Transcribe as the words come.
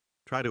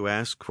Try to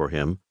ask for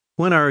him,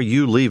 when are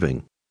you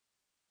leaving?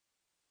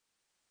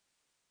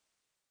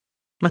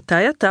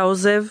 מתי אתה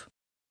עוזב?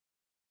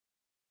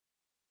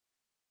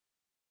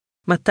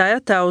 מתי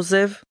אתה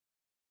עוזב?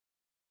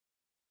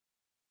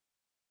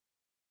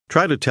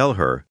 Try to tell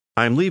her,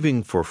 I'm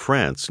leaving for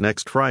France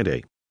next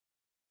Friday.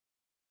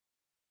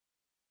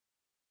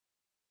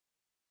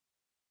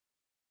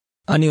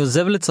 אני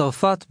עוזב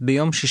לצרפת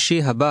ביום שישי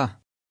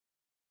הבא.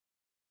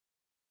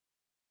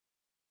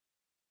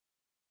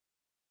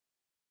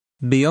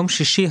 ביום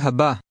שישי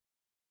הבא.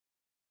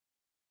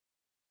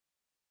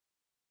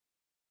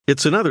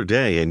 It's another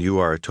day and you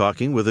are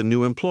talking with a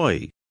new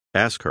employee.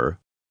 Ask her,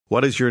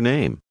 what is your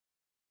name?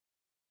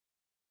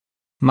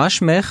 מה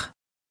שמך?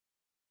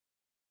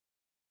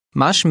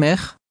 מה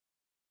שמך?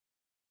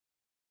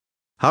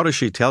 How does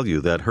she tell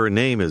you that her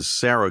name is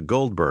Sarah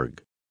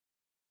Goldberg?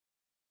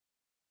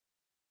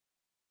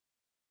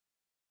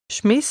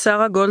 שמי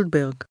שרה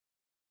גולדברג.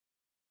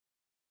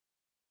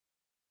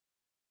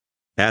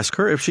 Ask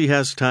her if she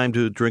has time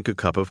to drink a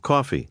cup of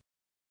coffee.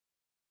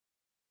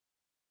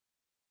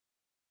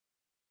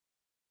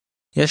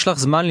 יש לך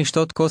זמן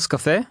לשתות כוס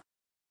קפה?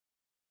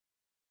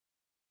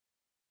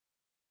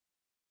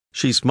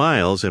 She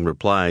smiles and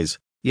replies,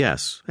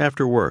 yes,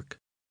 after work.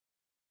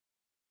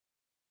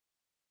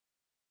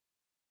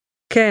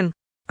 כן,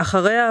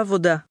 אחרי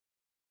העבודה.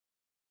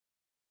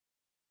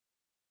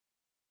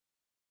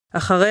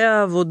 אחרי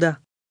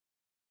העבודה.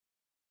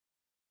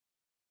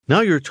 Now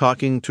you're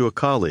talking to a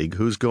colleague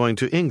who's going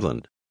to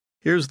England.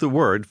 Here's the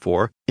word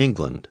for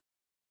England.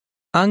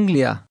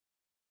 אנגליה.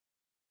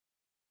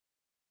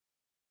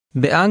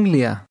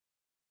 באנגליה.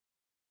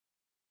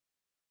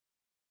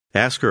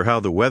 Ask her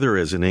how the weather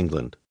is in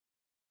England.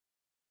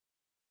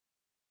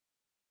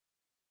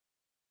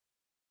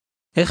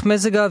 איך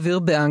מזג האוויר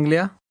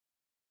באנגליה?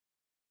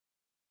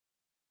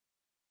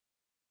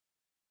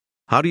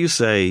 How do you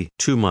say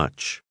too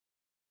much?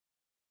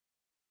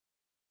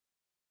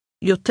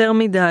 יותר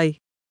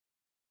מדי.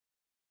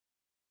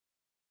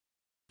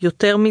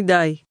 יותר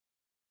מדי.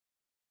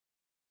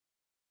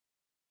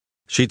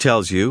 She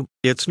tells you,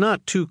 it's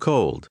not too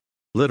cold.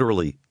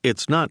 Literally,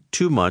 it's not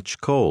too much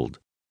cold.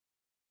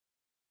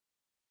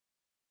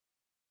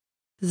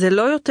 זה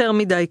לא יותר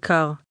מדי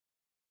קר.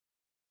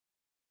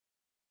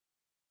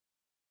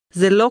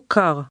 זה לא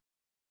קר.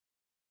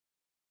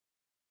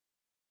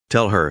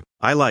 Tell her,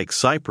 I like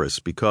Cyprus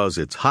because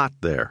it's hot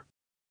there.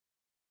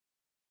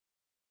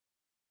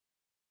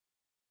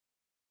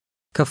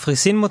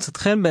 קפריסין מוצאת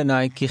חן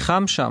בעיניי כי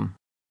חם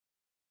שם.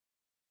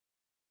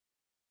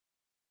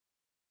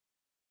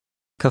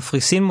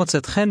 קפריסין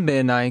מוצאת חן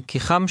בעיניי כי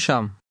חם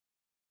שם.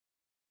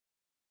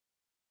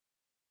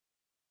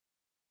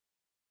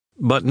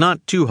 But not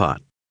too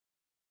hot.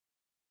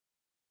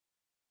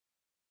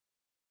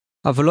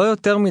 אבל לא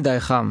יותר מדי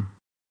חם.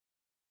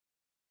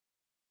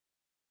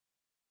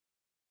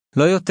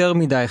 לא יותר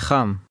מדי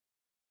חם.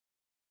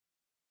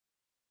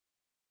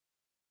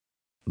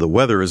 The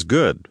weather is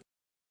good.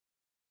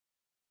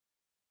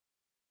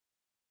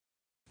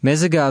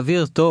 מזג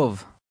האוויר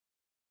טוב.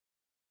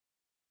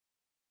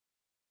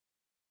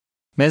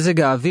 מזג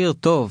האוויר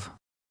טוב.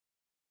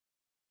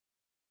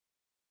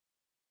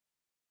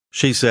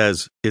 She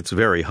says, it's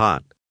very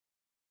hot.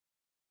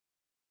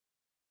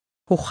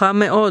 הוא חם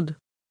מאוד.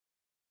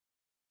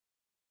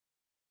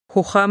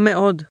 הוא חם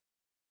מאוד.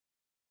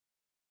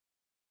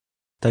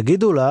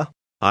 תגידו לה,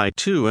 I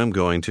too am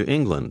going to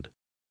England.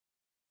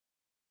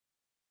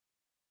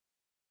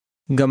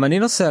 גם אני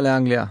נוסע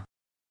לאנגליה.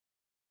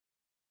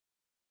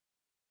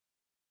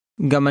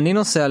 גם אני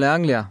נוסע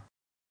לאנגליה.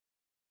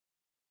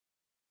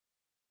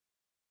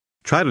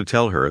 Try to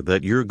tell her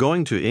that you're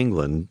going to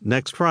England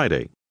next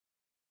Friday.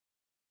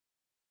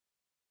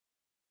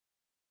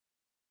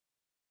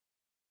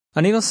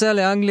 אני נוסע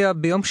לאנגליה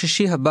ביום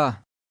שישי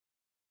הבא.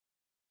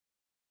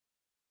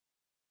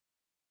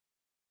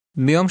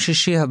 ביום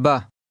שישי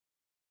הבא.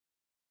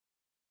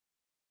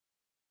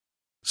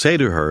 Say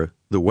to her,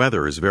 the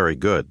weather is very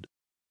good.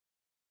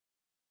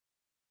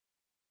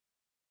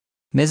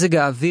 מזג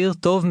האוויר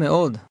טוב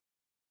מאוד.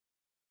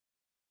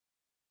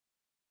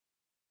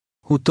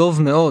 הוא טוב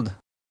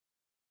מאוד.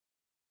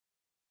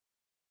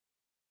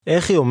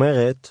 איך היא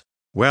אומרת?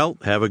 Well,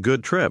 have a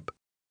good trip.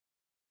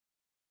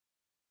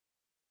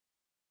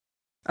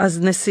 אז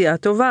נסיעה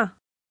טובה.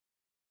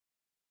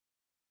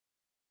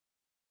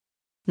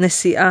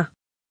 נסיעה.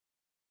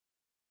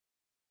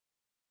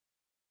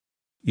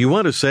 You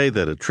want to say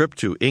that a trip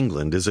to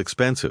England is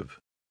expensive.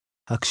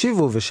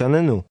 הקשיבו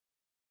ושננו.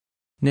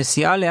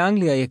 נסיעה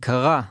לאנגליה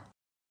יקרה.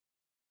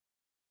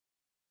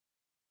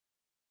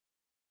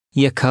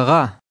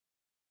 יקרה.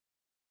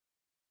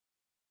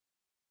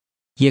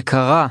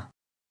 יקרה.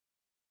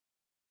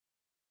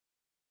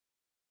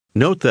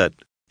 Note that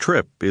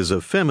trip is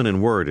a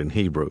feminine word in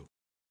Hebrew.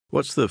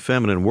 What's the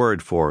feminine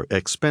word for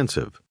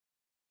expensive?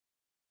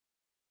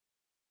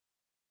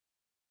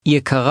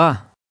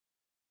 יקרה.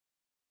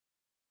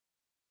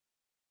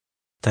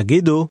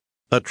 תגידו,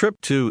 A trip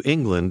to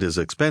England is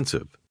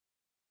expensive.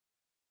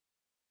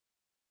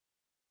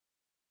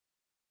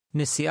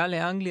 נסיעה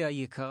לאנגליה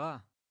יקרה.